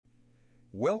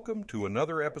Welcome to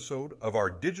another episode of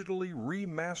our digitally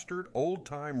remastered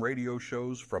old-time radio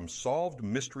shows from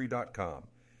SolvedMystery.com.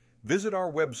 Visit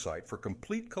our website for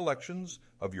complete collections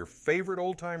of your favorite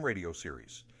old-time radio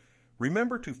series.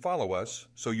 Remember to follow us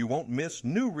so you won't miss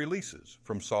new releases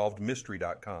from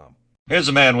SolvedMystery.com. Here's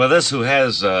a man with us who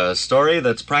has a story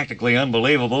that's practically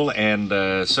unbelievable and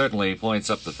certainly points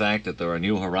up the fact that there are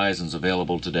new horizons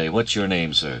available today. What's your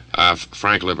name, sir?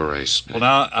 Frank Liberace. Well,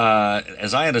 now,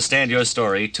 as I understand your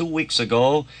story, 2 weeks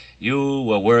ago, you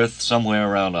were worth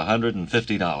somewhere around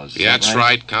 $150. Yeah, that's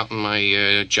right. Counting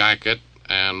my jacket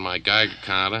and my Geiger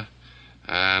counter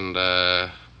and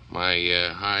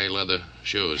my high leather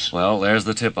shoes. Well, there's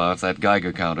the tip-off, that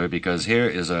Geiger counter, because here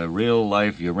is a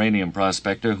real-life uranium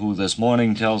prospector who this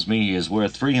morning tells me he is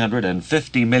worth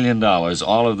 $350 million,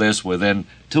 all of this within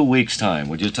 2 weeks' time.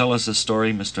 Would you tell us this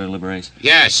story, Mr. Liberace?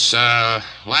 Yes,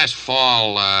 last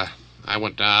fall, I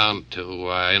went down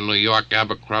to, in New York,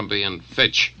 Abercrombie and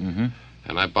Fitch. Mm-hmm.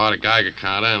 And I bought a Geiger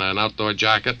counter and an outdoor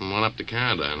jacket and went up to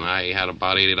Canada. And I had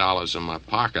about $80 in my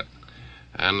pocket.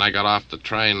 And I got off the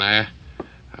train there.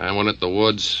 I went into the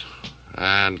woods.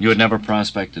 And you had never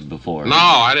prospected before? No,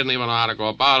 I didn't even know how to go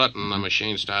about it, and the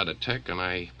machine started to tick, and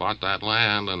I bought that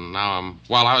land, and now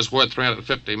I was worth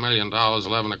 $350 million,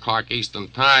 11 o'clock Eastern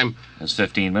Time. That's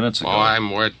 15 minutes ago. Oh, I'm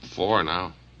worth $4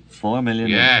 now. $4 million?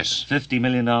 Yes. $50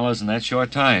 million in that short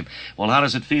time. Well, how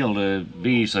does it feel to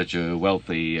be such a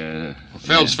wealthy... It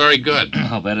feels very good.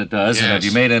 I'll bet it does. Yes. And have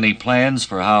you made any plans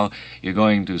for how you're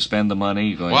going to spend the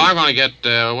money? I'm going to get...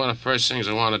 one of the first things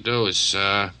I want to do is...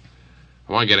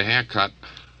 I want to get a haircut.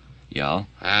 Yeah?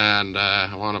 And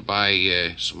I want to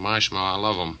buy some marshmallows. I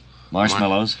love them.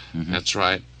 Marshmallows? Mm-hmm. That's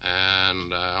right.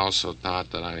 And I also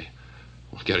thought that I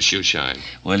would get a shoe shine.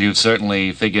 Well, you've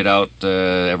certainly figured out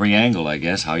every angle, I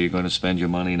guess, how you're going to spend your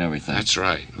money and everything. That's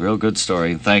right. Real good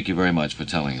story. Thank you very much for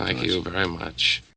telling it to us. Thank you very much.